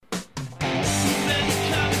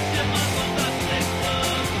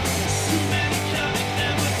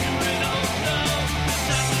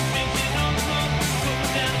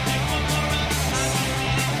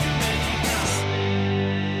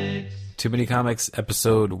Too Many Comics,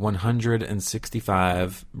 episode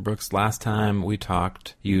 165. Brooks, last time we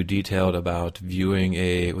talked, you detailed about viewing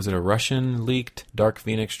was it a Russian leaked Dark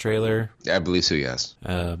Phoenix trailer? I believe so, yes.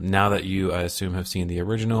 Now that you, I assume, have seen the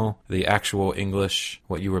original, the actual English,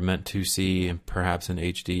 what you were meant to see, and perhaps in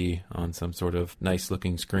HD on some sort of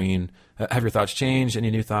nice-looking screen, have your thoughts changed?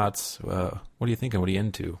 Any new thoughts? What are you thinking? What are you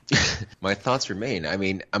into? My thoughts remain. I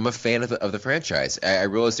mean, I'm a fan of the franchise. I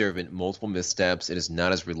realize there have been multiple missteps. It is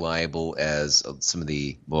not as reliable as some of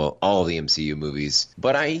all of the MCU movies.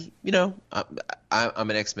 But I'm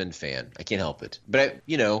an X-Men fan. I can't help it. But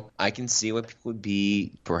I can see why people would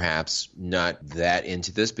be perhaps not that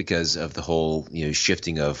into this because of the whole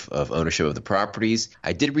shifting of ownership of the properties.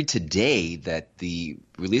 I did read today that the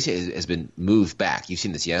release has been moved back. You've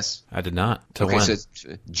seen this, yes? I did not. Till when? So it's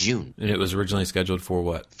June. And it was originally scheduled for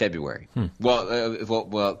what? February.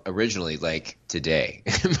 Well, originally like today.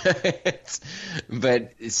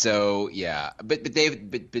 But so yeah. But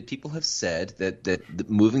people have said that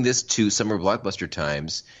moving this to summer blockbuster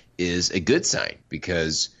times is a good sign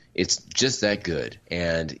because it's just that good.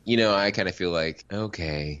 And, I kind of feel like,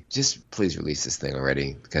 okay, just please release this thing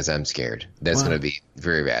already because I'm scared. That's going to be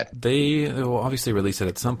very bad. They will obviously release it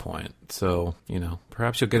at some point. So,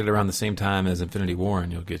 perhaps you'll get it around the same time as Infinity War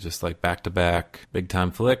and you'll get just like back-to-back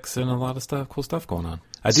big-time flicks and a lot of cool stuff going on.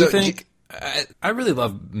 I really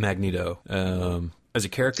love Magneto. As a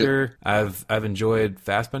character, I've enjoyed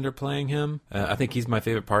Fassbender playing him. I think he's my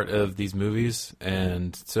favorite part of these movies,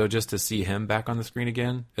 and so just to see him back on the screen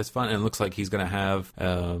again, it's fun. And it looks like he's going to have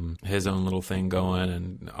his own little thing going,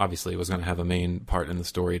 and obviously was going to have a main part in the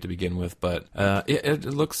story to begin with. But it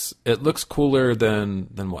looks cooler than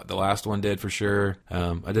what the last one did for sure.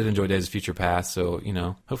 I did enjoy Days of Future Past, so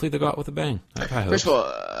hopefully they go out with a bang. First of all,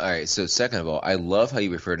 all right. So second of all, I love how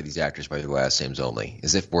you refer to these actors by their last names only,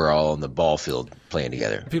 as if we're all on the ball field playing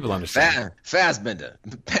together. People understand. Fassbender,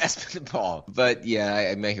 Paul. But yeah,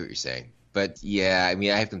 I hear what you're saying. But yeah, I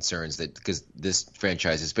mean, I have concerns that because this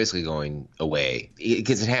franchise is basically going away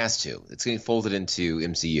because it has to. It's getting folded into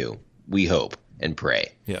MCU. We hope and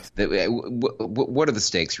pray. Yes. What are the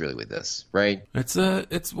stakes really with this, right? It's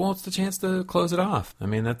the chance to close it off. I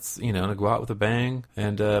mean, that's to go out with a bang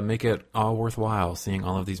and make it all worthwhile seeing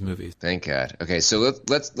all of these movies. Thank God. Okay, so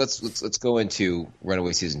let's go into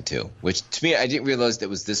Runaway Season 2, which to me I didn't realize that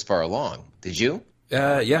was this far along. Did you?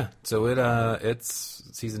 Yeah. So it's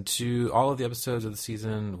season 2. All of the episodes of the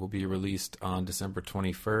season will be released on December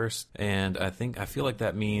 21st, and I feel like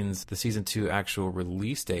that means the season 2 actual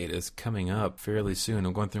release date is coming up fairly soon.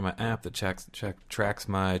 I'm going through my app that tracks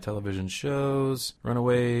my television shows.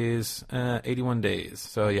 Runaways, 81 days.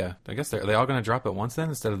 So yeah, I guess are they all going to drop at once then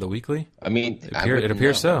instead of the weekly? I mean, it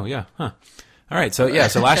appears so. Yeah. Huh. All right, so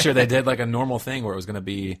last year they did like a normal thing where it was going to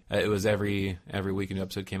be, it was every week a new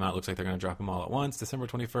episode came out. Looks like they're going to drop them all at once. December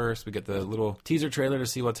 21st, we get the little teaser trailer to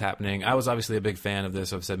see what's happening. I was obviously a big fan of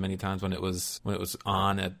this. I've said many times when it was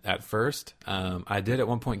on at first. I did at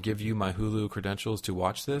one point give you my Hulu credentials to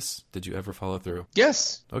watch this. Did you ever follow through?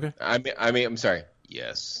 Yes. Okay. I mean, I'm sorry.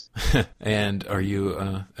 Yes. And are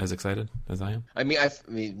you as excited as I am? I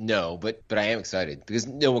mean, no, but I am excited because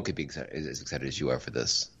no one could be as excited as you are for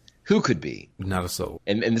this. Who could be? Not a soul.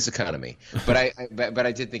 In this economy. But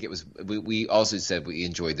I did think it was. We also said we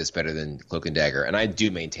enjoyed this better than Cloak and Dagger, and I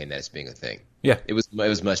do maintain that as being a thing. Yeah, it was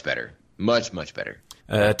much better, much better.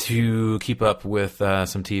 To keep up with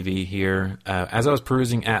some TV here, as I was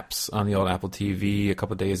perusing apps on the old Apple TV a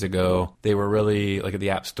couple of days ago, they were really like at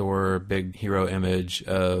the App Store, big hero image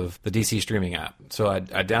of the DC streaming app. So I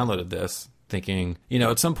downloaded this, thinking,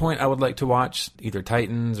 at some point I would like to watch either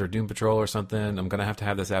Titans or Doom Patrol or something. I'm going to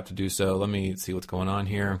have this app to do so. Let me see what's going on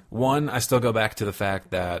here. One, I still go back to the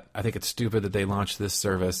fact that I think it's stupid that they launched this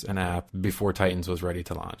service and app before Titans was ready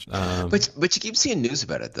to launch. But you keep seeing news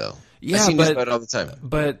about it, though. Yeah, I see news about it all the time.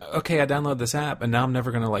 But, okay, I download this app, and now I'm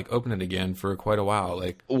never going to, open it again for quite a while.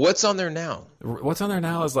 What's on there now? What's on there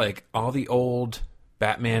now is, all the old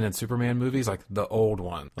Batman and Superman movies, like the old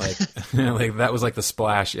one, like that was like the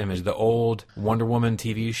splash image. The old Wonder Woman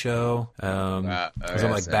TV show, some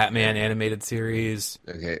Batman animated series.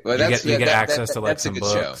 Okay, well, you get access to some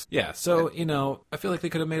books. Show. Yeah, so I feel like they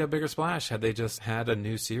could have made a bigger splash had they just had a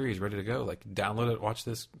new series ready to go. Download it, watch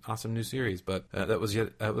this awesome new series. But that was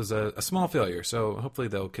a small failure. So hopefully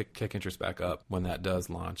they'll kick interest back up when that does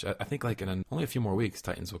launch. I think in only a few more weeks,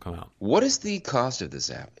 Titans will come out. What is the cost of this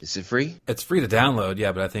app? Is it free? It's free to download. download,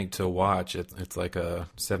 yeah, but I think to watch, it's like a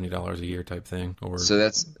 $70 a year type thing, or so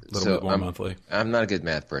that's a little bit more monthly. I'm not a good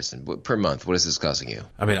math person. Per month, what is this costing you?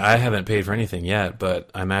 I mean, I haven't paid for anything yet, but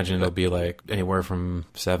I imagine it'll be like anywhere from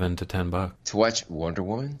 $7 to $10 to watch Wonder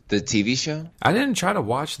Woman, the TV show. I didn't try to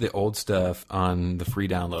watch the old stuff on the free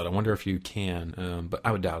download. I wonder if you can, but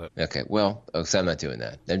I would doubt it. Okay, well, so I'm not doing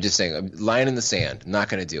that. I'm just saying, I'm lying in the sand. I'm not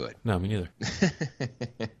going to do it. No, me neither.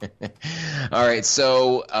 All right,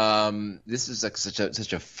 so this is like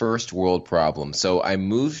such a first world problem. So I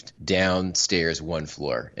moved downstairs one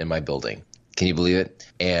floor in my building. Can you believe it?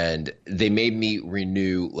 And they made me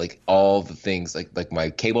renew like all the things, like my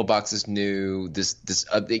cable box is new.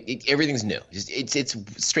 Everything's new. It's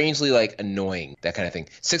strangely like annoying, that kind of thing.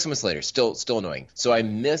 6 months later, still annoying. So I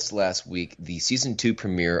missed last week the season 2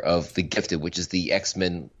 premiere of The Gifted, which is the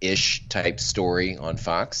X-Men-ish type story on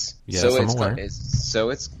Fox. Yes, so I'm aware.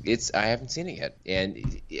 it's I haven't seen it yet.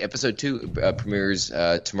 And episode 2 premieres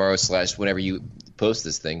tomorrow / whenever you post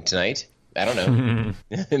this thing tonight. I don't know.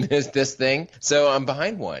 this thing. So I'm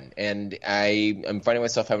behind one, and I'm finding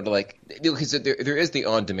myself having to because there is the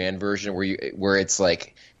on-demand version where it's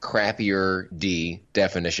like crappier D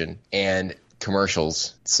definition and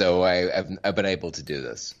commercials. So I've been able to do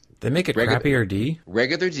this. They make it crappier D?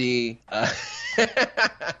 Regular D.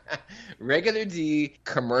 Regular D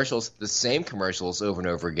commercials, the same commercials over and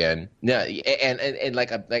over again. No, and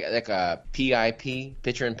like a PIP,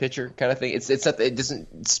 picture in picture kind of thing. It's not, it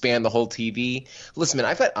doesn't span the whole TV. Listen, man,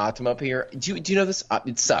 I've got Optum up here. Do you know this?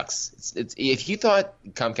 It sucks. It's if you thought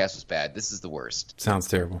Comcast was bad, this is the worst. Sounds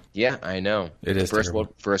terrible. Yeah, I know. It is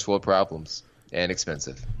terrible. First world problems. And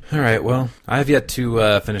expensive. All right, well, I have yet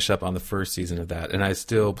to finish up on the first season of that, and I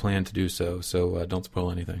still plan to do so don't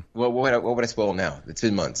spoil anything. Well, what would I spoil now? It's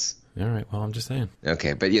been months. All right, well, I'm just saying.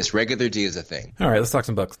 Okay, but yes, regular D is a thing. All right, let's talk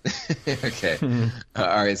some books. Okay. All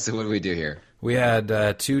right, so what do we do here? We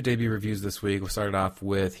had 2 debut reviews this week. We started off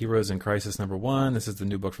with Heroes in Crisis #1. This is the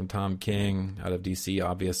new book from Tom King, out of DC,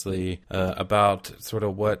 obviously, about sort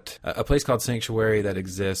of what a place called Sanctuary that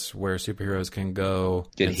exists where superheroes can go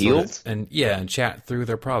get healed, and chat through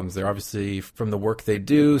their problems. They're obviously, from the work they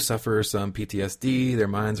do, suffer some PTSD. Their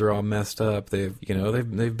minds are all messed up. They've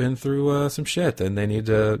been through some shit, and they need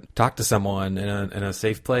to talk to someone in a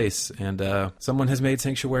safe place. And someone has made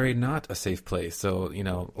Sanctuary not a safe place. So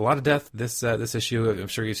a lot of death this issue. I'm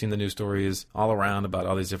sure you've seen the news stories all around about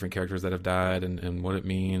all these different characters that have died and what it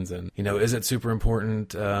means, and is it super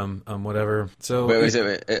important, whatever. So wait,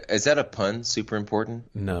 is that a pun? Super important?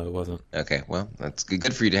 No, it wasn't. Okay, well, that's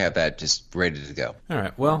good for you to have that just ready to go. All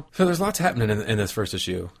right, well, so there's lots happening in this first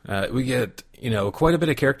issue. We get quite a bit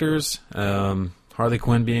of characters. Harley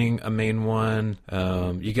Quinn being a main one.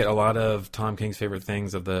 You get a lot of Tom King's favorite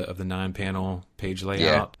things of the 9-panel page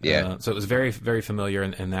layout. Yeah. So it was very, very familiar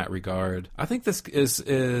in that regard. I think this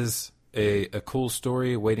is a cool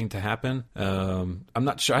story waiting to happen. I'm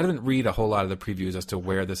not sure. I didn't read a whole lot of the previews as to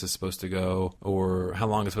where this is supposed to go, or how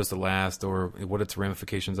long it's supposed to last, or what its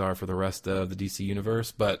ramifications are for the rest of the DC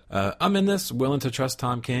universe. But I'm in this, willing to trust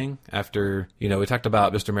Tom King after, we talked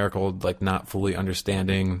about Mr. Miracle not fully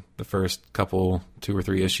understanding the first couple 2 or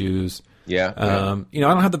 3 issues. Yeah. I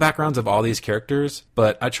don't have the backgrounds of all these characters,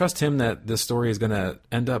 but I trust him that this story is going to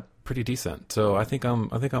end up pretty decent. So I think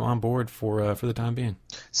I'm on board for the time being.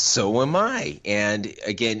 So am I. And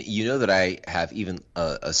again, that I have even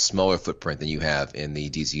a smaller footprint than you have in the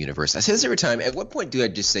DC universe. I say this every time. At what point do I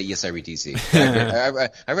just say, yes, I read DC?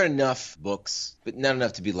 I read enough books, but not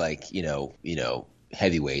enough to be like,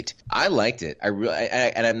 heavyweight. I liked it.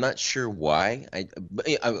 And I'm not sure why.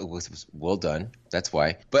 It was well done. That's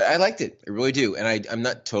why. But I liked it. I really do. And I'm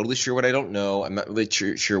not totally sure what I don't know. I'm not really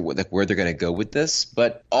sure where they're going to go with this.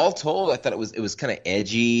 But all told, I thought it was kind of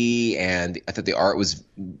edgy, and I thought the art was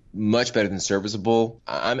much better than serviceable.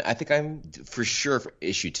 I think I'm for sure for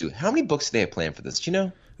issue 2. How many books do they have planned for this? Do you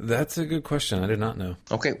know? That's a good question. I did not know.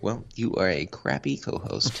 Okay, well, you are a crappy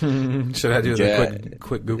co-host. Should I do a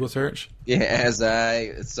quick Google search? Yeah, as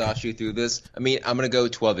I saw you through this. I mean, I'm going to go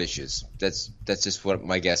 12 issues. That's just what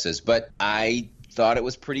my guess is. But I thought it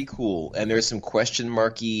was pretty cool. And there's some question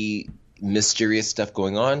marky, mysterious stuff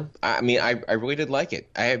going on. I mean, I really did like it.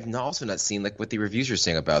 I have also not seen what the reviews are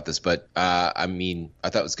saying about this, but I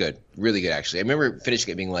thought it was good. Really good, actually. I remember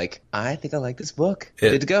finishing it being like, I think I like this book.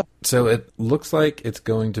 Good to go. So it looks like it's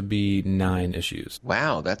going to be 9 issues.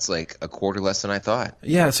 Wow, that's like a quarter less than I thought.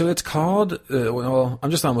 Yeah, so it's called,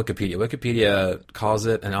 I'm just on Wikipedia. Wikipedia calls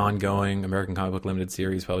it an ongoing American Comic Book Limited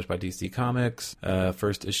series published by DC Comics.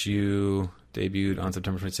 First issue debuted on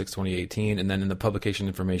September 26, 2018, and then in the publication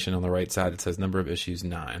information on the right side, it says number of issues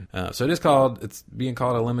 9. So it's being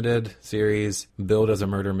called a limited series, billed as a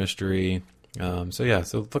murder mystery. So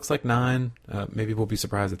it looks like 9. Maybe we'll be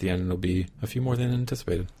surprised at the end, and it'll be a few more than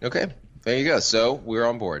anticipated. Okay. There you go. So we're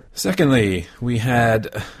on board. Secondly, we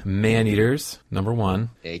had Man-Eaters, number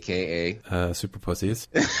 1. AKA Super Pussies.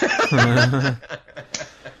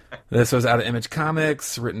 This was out of Image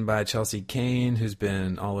Comics, written by Chelsea Kane, who's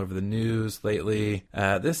been all over the news lately.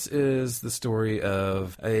 This is the story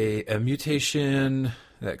of a mutation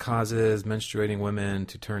that causes menstruating women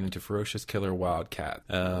to turn into ferocious killer wildcat,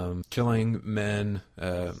 killing men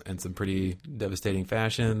in some pretty devastating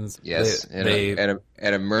fashions. Yes, in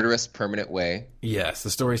a murderous, permanent way. Yes, the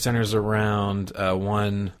story centers around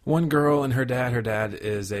one girl and her dad. Her dad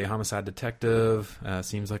is a homicide detective,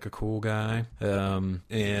 seems like a cool guy,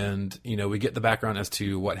 and we get the background as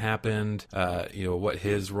to what happened, what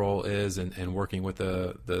his role is, and working with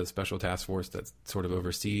the special task force that sort of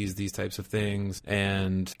oversees these types of things,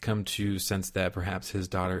 and come to sense that perhaps his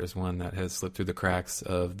daughter is one that has slipped through the cracks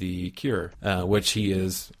of the cure, which he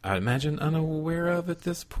is, I imagine, unaware of at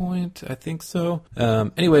this point. I think so.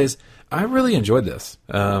 Anyways, I really enjoyed this.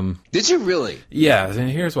 Did you really? Yeah, and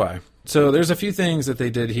here's why. So there's a few things that they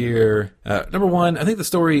did here. Number 1, I think the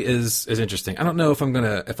story is interesting. I don't know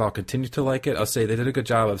if I'll continue to like it. I'll say they did a good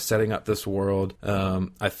job of setting up this world.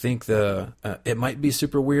 I think it might be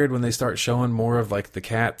super weird when they start showing more of like the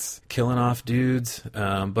cats killing off dudes.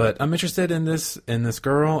 But I'm interested in this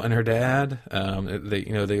girl and her dad.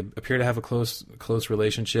 They appear to have a close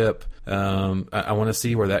relationship. I want to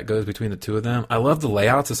see where that goes between the two of them. I love the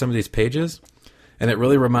layouts of some of these pages, and it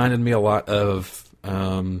really reminded me a lot of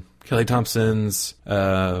Kelly Thompson's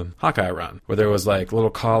Hawkeye run, where there was like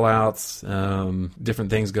little call-outs, different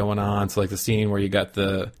things going on. So like the scene where you got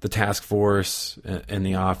the task force in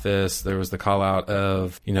the office, there was the call-out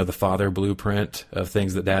of, the father blueprint of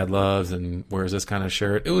things that dad loves and wears this kind of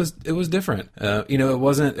shirt. It was different.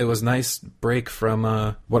 It was nice break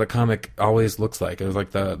from what a comic always looks like. It was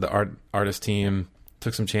like the artist team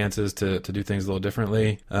took some chances to do things a little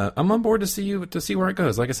differently. I'm on board to see where it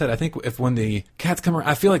goes. Like I said, I think when the cats come around,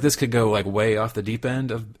 I feel like this could go like way off the deep end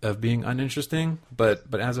of being uninteresting. But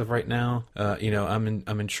as of right now,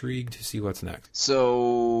 I'm intrigued to see what's next.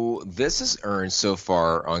 So this has earned so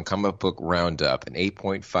far on Comic Book Roundup an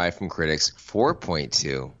 8.5 from critics,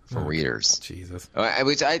 4.2 from readers. Jesus.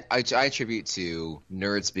 Which I attribute to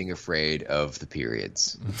nerds being afraid of the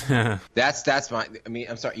periods. That's my. I mean,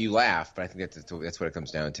 I'm sorry, you laugh, but I think that's what it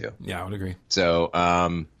comes down to. Yeah, I would agree. So,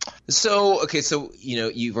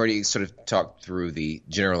 you've already sort of talked through the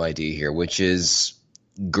general idea here, which is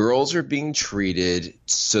girls are being treated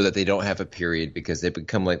so that they don't have a period because they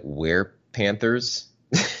become like were-panthers.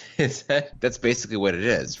 That's basically what it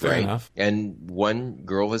is, Fair right? enough. And one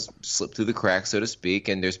girl has slipped through the cracks, so to speak,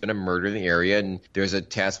 and there's been a murder in the area, and there's a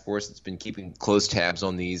task force that's been keeping close tabs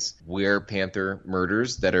on these were-panther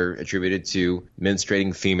murders that are attributed to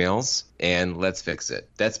menstruating females, and let's fix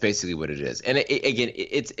it. That's basically what it is. And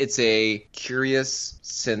it's a curious,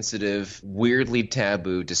 sensitive, weirdly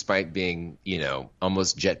taboo, despite being,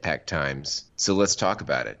 almost jetpack times. So let's talk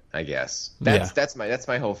about it, I guess. That's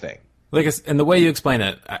my whole thing. And the way you explain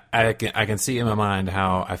it, I can see in my mind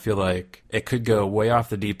how I feel like it could go way off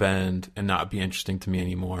the deep end and not be interesting to me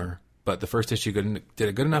anymore. But the first issue did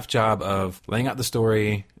a good enough job of laying out the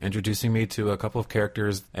story, introducing me to a couple of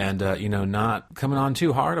characters, and not coming on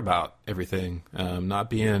too hard about everything. Not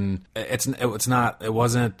being it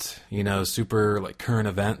wasn't super like current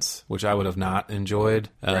events, which I would have not enjoyed.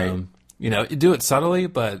 Right. You do it subtly,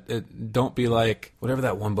 but don't be like whatever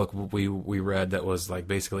that one book we read that was like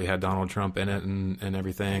basically had Donald Trump in it and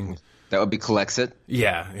everything. That would be Collexit.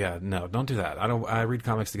 Yeah. No, don't do that. I read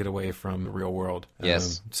comics to get away from the real world.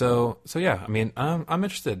 Yes. So yeah. I mean, I'm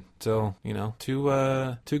interested. So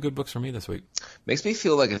two good books for me this week. Makes me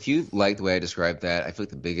feel like if you like the way I described that, I feel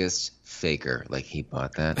like the biggest faker. Like he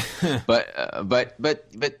bought that.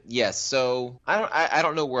 but yes. So I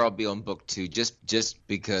don't know where I'll be on book 2 just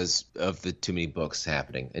because of the too many books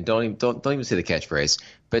happening. And don't even say the catchphrase.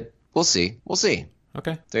 But we'll see.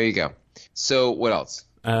 Okay. There you go. So what else?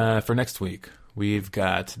 For next week, we've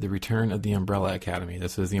got The Return of the Umbrella Academy.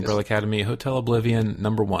 This is the Umbrella Academy Hotel Oblivion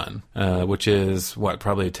 #1, which is,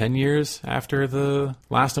 probably 10 years after the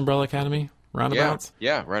last Umbrella Academy? Roundabouts?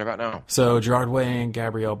 Yeah, right about now. So Gerard Way and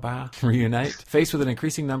Gabrielle Ba reunite. Faced with an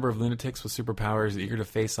increasing number of lunatics with superpowers eager to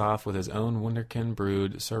face off with his own wunderkind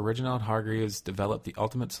brood, Sir Reginald Hargreaves developed the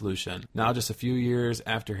ultimate solution. Now just a few years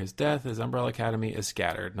after his death, his Umbrella Academy is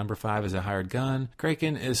scattered. Number 5 is a hired gun.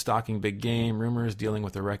 Kraken is stalking big game. Rumors dealing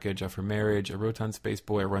with the wreckage of her marriage. A rotund space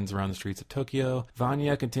boy runs around the streets of Tokyo.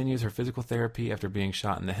 Vanya continues her physical therapy after being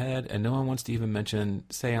shot in the head, and no one wants to even mention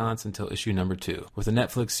Seance until issue number 2. With a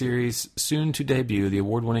Netflix series soon soon to debut, the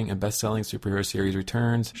award-winning and best-selling superhero series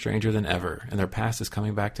returns stranger than ever, and their past is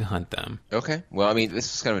coming back to hunt them. Okay. Well, I mean,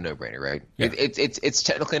 this is kind of a no-brainer, right? Yeah. It's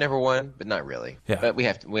technically number one, but not really. Yeah. But we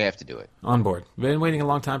have to do it. On board. Been waiting a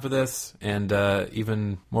long time for this, and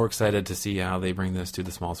even more excited to see how they bring this to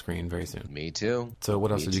the small screen very soon. Me too. So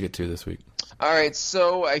what else did you get to this week? All right,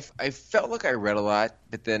 so I felt like I read a lot,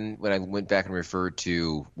 but then when I went back and referred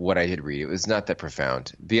to what I did read, it was not that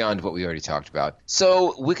profound, beyond what we already talked about.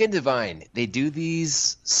 So Wicked Divine, they do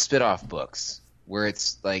these spit-off books where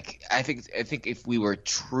it's like, I think if we were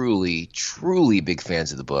truly, truly big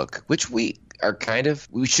fans of the book, which we are kind of,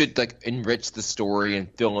 we should like enrich the story and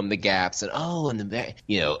fill in the gaps and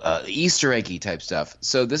Easter eggy type stuff.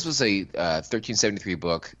 So this was a 1373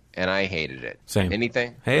 book. And I hated it. Same.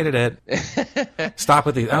 Anything? Hated it. Stop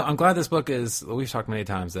with these. I'm glad this book is. We've talked many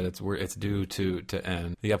times that it's due to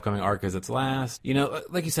end. The upcoming arc is its last. You know,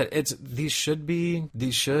 like you said, these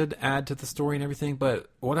should add to the story and everything. But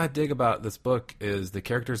what I dig about this book is the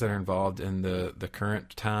characters that are involved in the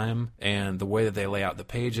current time and the way that they lay out the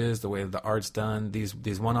pages, the way that the art's done.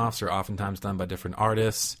 These one-offs are oftentimes done by different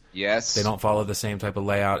artists. Yes. They don't follow the same type of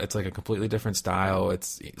layout. It's like a completely different style.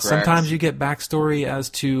 Correct. Sometimes you get backstory as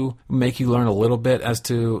to make you learn a little bit as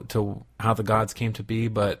to how the gods came to be,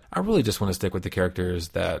 but I really just want to stick with the characters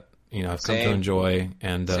that, you know, I've come to enjoy.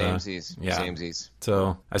 And Samesies.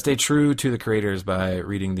 So I stay true to the creators by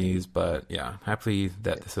reading these, but yeah, happy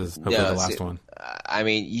that this is hopefully the last one. I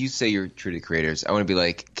mean, you say you're true to the creators. I want to be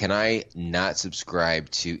like, can I not subscribe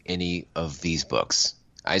to any of these books?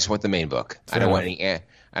 I just want the main book. I don't want any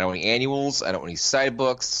annuals. I don't want any side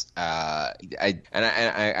books. I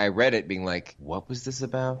read it being like, what was this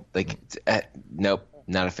about? Like, nope,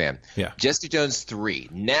 not a fan. Yeah. Jessica Jones 3.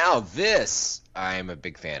 Now this I am a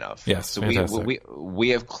big fan of. Yes, so fantastic. we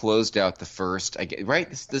have closed out the first. Right.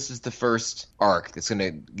 This is the first arc that's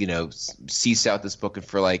going to cease out this book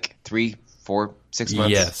for like 3, 4, 6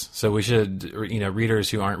 months. Yes. So we should, readers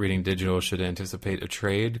who aren't reading digital should anticipate a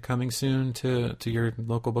trade coming soon to your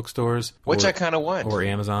local bookstores. Which I kind of want. Or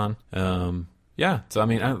Amazon. Yeah. So, I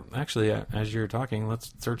mean, as you're talking,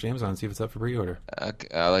 let's search Amazon and see if it's up for pre-order.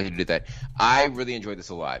 I'll let you do that. I really enjoyed this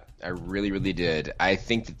a lot. I really, really did. I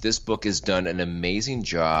think that this book has done an amazing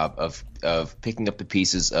job of picking up the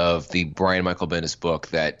pieces of the Brian Michael Bendis book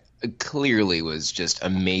that clearly was just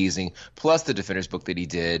amazing. Plus the Defenders book that he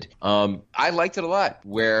did. I liked it a lot,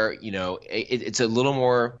 where, it's a little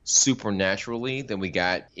more supernaturally than we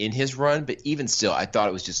got in his run, but even still, I thought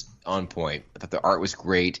it was just on point. I thought the art was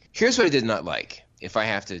great. Here's what I did not like, if I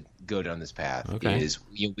have to go down this path, is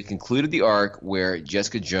we concluded the arc where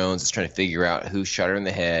Jessica Jones is trying to figure out who shot her in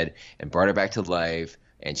the head and brought her back to life,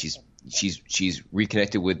 and she's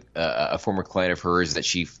reconnected with a former client of hers that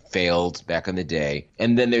she failed back in the day.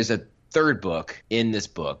 And then there's a third book in this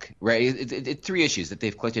book, right? It's 3 issues that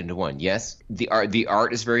they've collected into one. Yes, the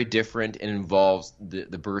art is very different and involves the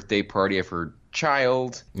birthday party of her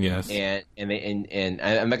child. Yes. And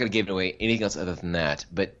I'm not going to give away anything else other than that.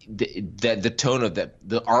 But the tone of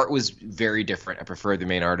the art was very different. I prefer the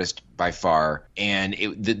main artist by far, and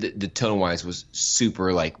the tone wise was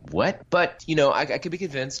super like what? But I could be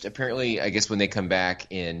convinced. Apparently, I guess when they come back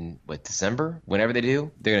in December, whenever they do,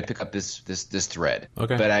 they're going to pick up this thread.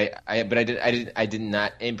 Okay. But I did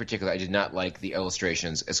not, in particular, I did not like the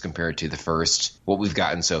illustrations as compared to the first what we've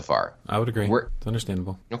gotten so far. I would agree. It's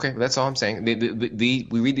understandable. Okay, that's all I'm saying. We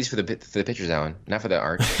read these for the pictures, Alan, not for the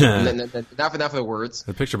art, not for the words.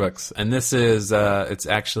 The picture books, and this is it's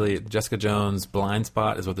actually Jessica Jones Blind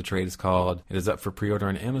Spot is what the trade is called. It is up for pre-order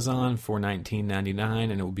on Amazon for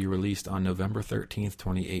 $19.99, and it will be released on November 13th,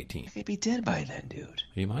 2018. I could be dead by then, dude.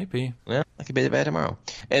 He might be. Well, I could be dead by tomorrow.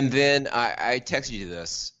 And then I texted you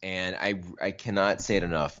this, and I cannot say it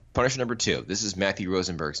enough. Punisher number 2. This is Matthew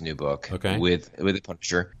Rosenberg's new book. Okay. With the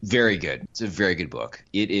Punisher. Very good. It's a very good book.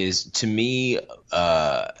 It is, to me,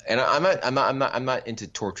 and I'm not into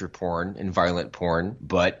torture porn and violent porn,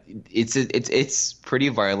 but it's pretty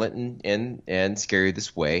violent and scary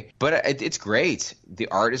this way. But it's great. The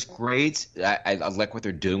art is great. I like what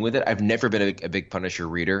they're doing with it. I've never been a big Punisher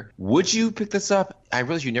reader. Would you pick this up? I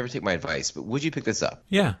realize you never take my advice, but would you pick this up?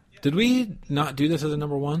 Yeah. Did we not do this as a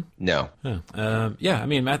number 1? No. Oh. Yeah, I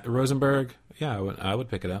mean, Matt Rosenberg, yeah, I would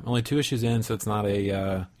pick it up. Only 2 issues in, so it's not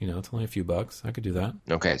it's only a few bucks. I could do that.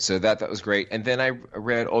 Okay, so that was great. And then I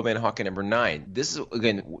read Old Man Hawkeye number 9. This is,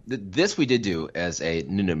 again, this we did do as a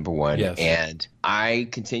new number 1. Yes. And I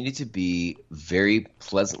continue to be very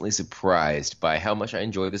pleasantly surprised by how much I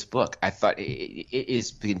enjoy this book. I thought it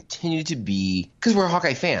is continued to be, because we're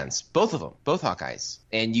Hawkeye fans, both of them, both Hawkeyes.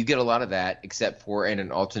 And you get a lot of that, except for in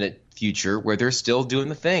an alternate future where they're still doing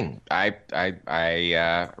the thing. I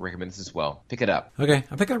recommend this as well. Pick it up. Okay,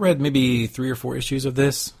 I think I read maybe 3 or 4 issues of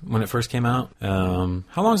this when it first came out. How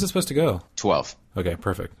long is it supposed to go? 12. Okay,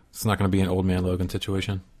 perfect. It's not going to be an Old Man Logan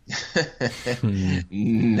situation.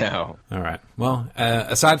 No. All right. Well,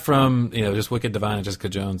 aside from just Wicked, Divine, and Jessica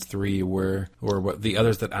Jones 3 were what the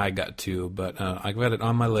others that I got to, but I got it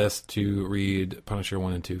on my list to read Punisher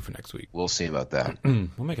 1 and 2 for next week. We'll see about that. We'll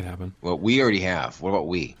make it happen. Well, we already have. What about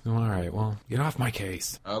we? All right. Well, get off my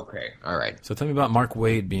case. Okay. All right. So tell me about Mark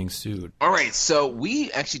Waid being sued. All right. So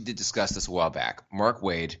we actually did discuss this a while back. Mark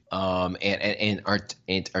Waid, and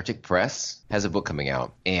Arctic Press has a book coming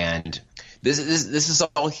out, and this is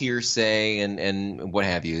all hearsay and what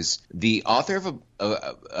have yous. The author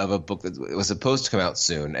of a book that was supposed to come out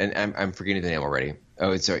soon, and I'm forgetting the name already.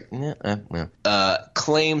 Oh, it's sorry.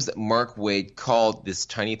 Claims that Mark Waid called this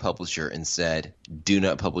tiny publisher and said, "Do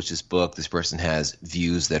not publish this book. This person has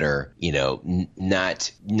views that are,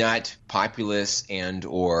 not populist and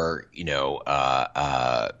or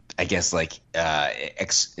I guess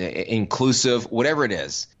inclusive, whatever it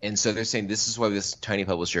is." And so they're saying this is why this tiny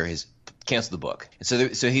publisher has canceled the book. And so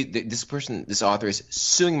this author is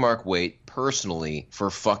suing Mark Waid personally for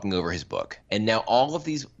fucking over his book. And now all of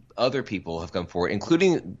these other people have come forward,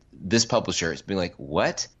 including this publisher. It's been like,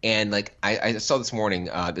 what? And I saw this morning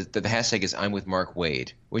the hashtag is I'm with Mark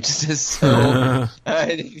Waid, which is just so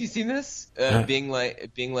have you seen this? Being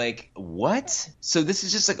like what? So this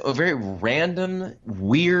is just a very random,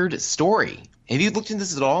 weird story. Have you looked into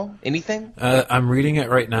this at all? Anything? I'm reading it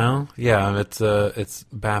right now. Yeah, it's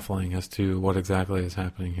baffling as to what exactly is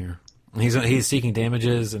happening here. He's seeking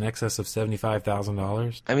damages in excess of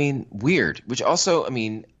 $75,000. I mean, weird. Which also, I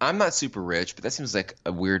mean, I'm not super rich, but that seems like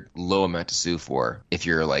a weird low amount to sue for if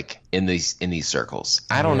you're in these circles.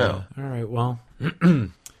 I don't know. All right. Well,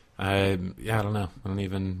 I don't know. I don't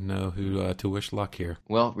even know who to wish luck here.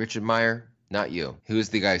 Well, Richard Meyer, not you. Who is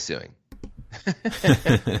the guy suing?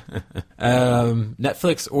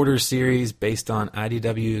 Netflix orders series based on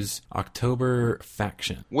IDW's October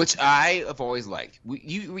Faction, which I have always liked.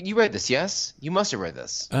 You read this? Yes, you must have read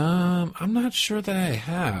this. I'm not sure that I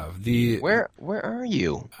have. Where are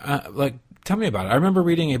you? Tell me about it. I remember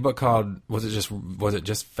reading a book called Was it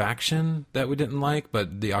just Faction that we didn't like,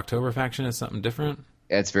 but the October Faction is something different.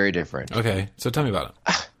 It's very different. Okay, so tell me about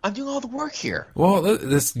it. I'm doing all the work here. Well,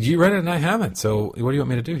 you read it and I haven't. So what do you want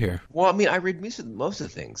me to do here? Well, I mean, I read most of the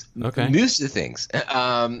things. Okay. Most of the things.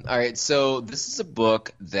 All right. So this is a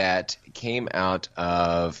book that came out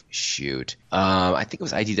of I think it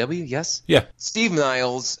was IDW. Yes. Yeah. Steve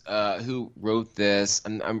Niles, who wrote this.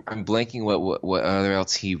 I'm blanking what other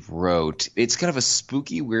else he wrote. It's kind of a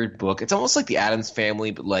spooky, weird book. It's almost like the Addams Family,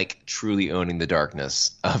 but truly owning the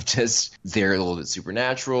darkness of just they're a little bit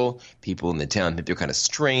supernatural. People in the town think they're kind of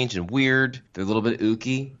strange and weird. They're a little bit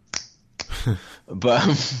ooky.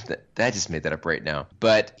 But that just made that up right now.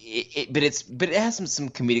 But it has some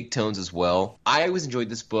comedic tones as well. I always enjoyed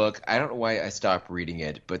this book. I don't know why I stopped reading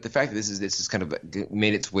it, but the fact that this is kind of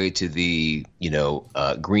made its way to the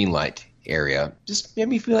green light area just made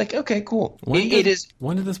me feel like, okay, cool. When did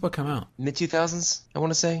this book come out? Mid-2000s, I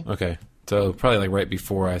want to say. Okay. So probably right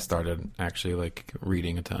before I started actually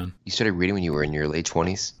reading a ton. You started reading when you were in your late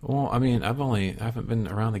 20s? Well, I mean, I haven't been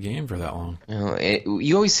around the game for that long.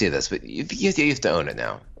 You always say this, but you have to own it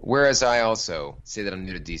now. Whereas I also say that I'm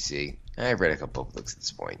new to DC. I've read a couple of books at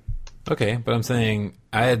this point. Okay, but I'm saying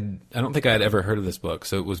I don't think I had ever heard of this book,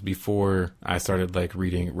 so it was before I started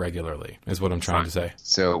reading regularly, is what I'm trying to say.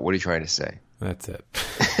 So what are you trying to say? That's it.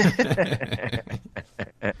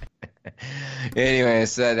 Anyway,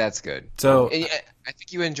 so that's good. So I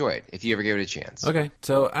think you enjoy it if you ever give it a chance. Okay,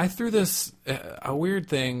 so I threw this a weird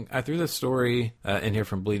thing. I threw this story in here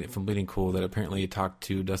from Bleeding Cool that apparently talked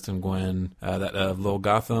to Dustin Nguyen, that of Lil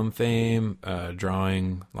Gotham fame,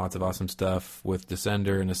 drawing lots of awesome stuff with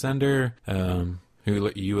Descender and Ascender.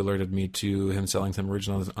 Who you alerted me to him selling some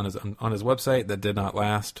originals on his website that did not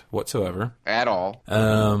last whatsoever at all.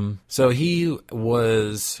 So he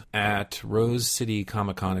was at Rose City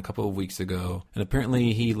Comic Con a couple of weeks ago, and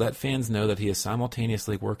apparently he let fans know that he is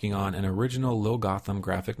simultaneously working on an original Lil Gotham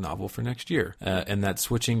graphic novel for next year, and that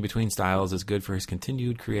switching between styles is good for his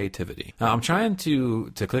continued creativity. Now, I'm trying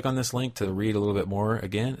to click on this link to read a little bit more.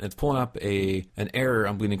 Again, it's pulling up an error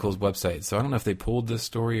on Bleeding Cool's website, so I don't know if they pulled this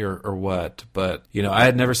story or what, but I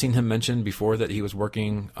had never seen him mention before that he was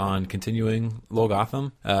working on continuing Lil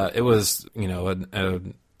Gotham. It was,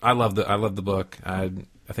 I love the book. I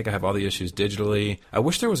think I have all the issues digitally. I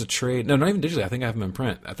wish there was a trade. No, not even digitally. I think I have them in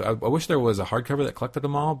print. I wish there was a hardcover that collected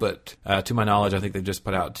them all, but to my knowledge, I think they just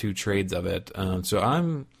put out 2 trades of it. So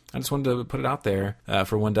I'm I just wanted to put it out there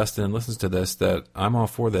for when Dustin listens to this that I'm all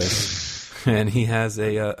for this, and he has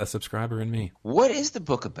a subscriber in me. What is the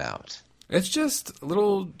book about? It's just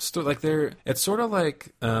little it's sort of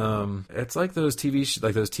like it's like those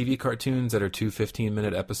TV cartoons that are 2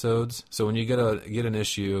 15-minute episodes. So when you get an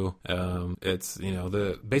issue, it's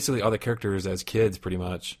basically all the characters as kids pretty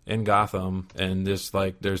much in Gotham, and just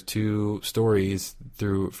like there's 2 stories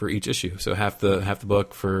for each issue. So half the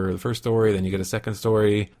book for the first story, then you get a second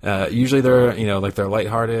story. Usually they're they're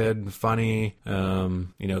lighthearted, funny.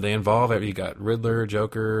 They involve you got Riddler,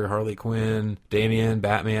 Joker, Harley Quinn, Damian,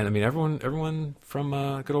 Batman. I mean everyone from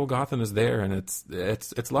good old Gotham is there, and it's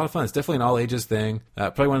a lot of fun. It's definitely an all ages thing.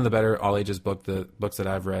 Probably one of the better all ages books that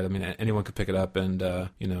I've read. I mean, anyone could pick it up and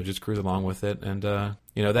just cruise along with it. And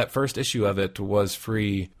that first issue of it was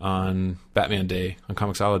free on Batman Day on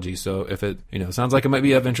Comixology. So if it sounds like it might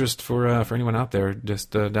be of interest for anyone out there,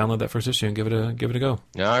 just download that first issue and give it a go.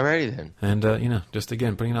 Alrighty then. And just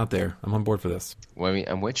again putting it out there, I'm on board for this. Well, I mean,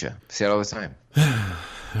 I'm with you. Say it all the time.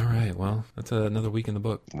 All right, well, that's another week in the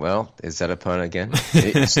book. Well, is that a pun again?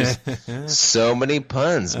 It's just so many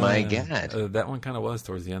puns, my God. That one kind of was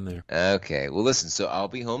towards the end there. Okay, well, listen, so I'll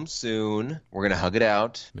be home soon. We're going to hug it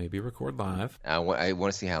out. Maybe record live. I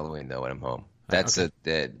want to see Halloween, though, when I'm home. That's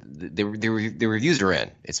okay. The reviews are in.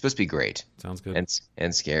 It's supposed to be great. Sounds good.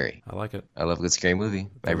 And scary. I like it. I love a good scary movie.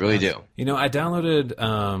 I really do. I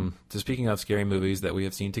downloaded, speaking of scary movies that we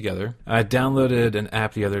have seen together, I downloaded an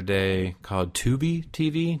app the other day called Tubi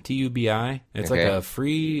TV, Tubi. It's like a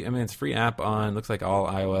free, it's a free app on, looks like all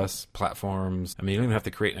iOS platforms. I mean, you don't even have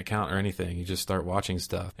to create an account or anything. You just start watching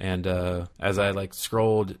stuff. And as I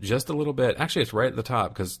scrolled just a little bit, actually it's right at the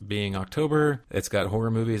top because being October, it's got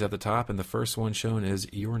horror movies at the top, and the first one shown is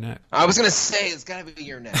Your Next. I was gonna say it's gotta be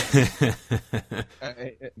Your Next.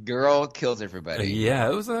 Girl kills everybody. Yeah,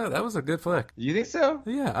 that was a good flick. You think so?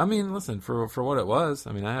 Yeah, I mean, listen, for what it was,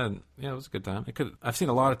 I mean, it was a good time. I've seen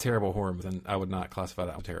a lot of terrible horror, but then I would not classify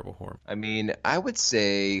that as terrible horror. I mean, I would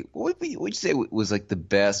say, what would you say was like the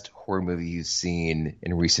best horror movie you've seen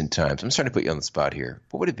in recent times? I'm starting to put you on the spot here.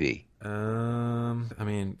 What would it be? I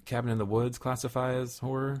mean, Cabin in the Woods classify as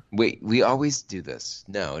horror? Wait, we always do this.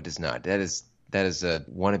 No, it does not. That is a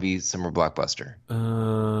wannabe summer blockbuster.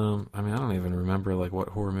 I mean, I don't even remember what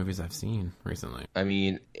horror movies I've seen recently. I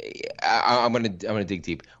mean, I'm gonna dig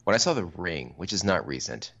deep. When I saw The Ring, which is not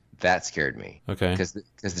recent, that scared me. Okay. Because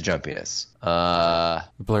the jumpiness.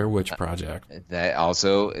 Blair Witch Project. That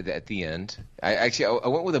also at the end. I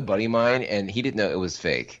went with a buddy of mine, and he didn't know it was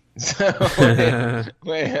fake. So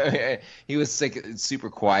he was super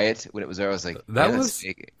quiet when it was there. I was like, that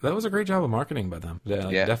was a great job of marketing by them.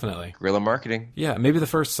 Yeah, definitely. Guerrilla marketing. Yeah, maybe the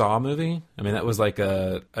first Saw movie. I mean, that was like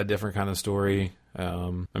a different kind of story.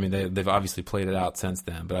 I mean, they've obviously played it out since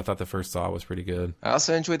then, but I thought the first Saw was pretty good. I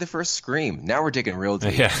also enjoyed the first Scream. Now we're digging real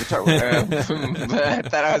deep. Yeah. But I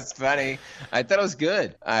thought it was funny. I thought it was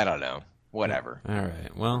good. I don't know. Whatever. All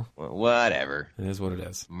right. Well, whatever. It is what it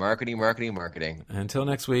is. Marketing. Until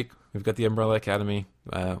next week, we've got the Umbrella Academy,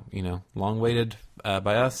 long waited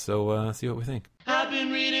by us, so see what we think. I've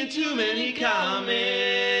been reading too many comics.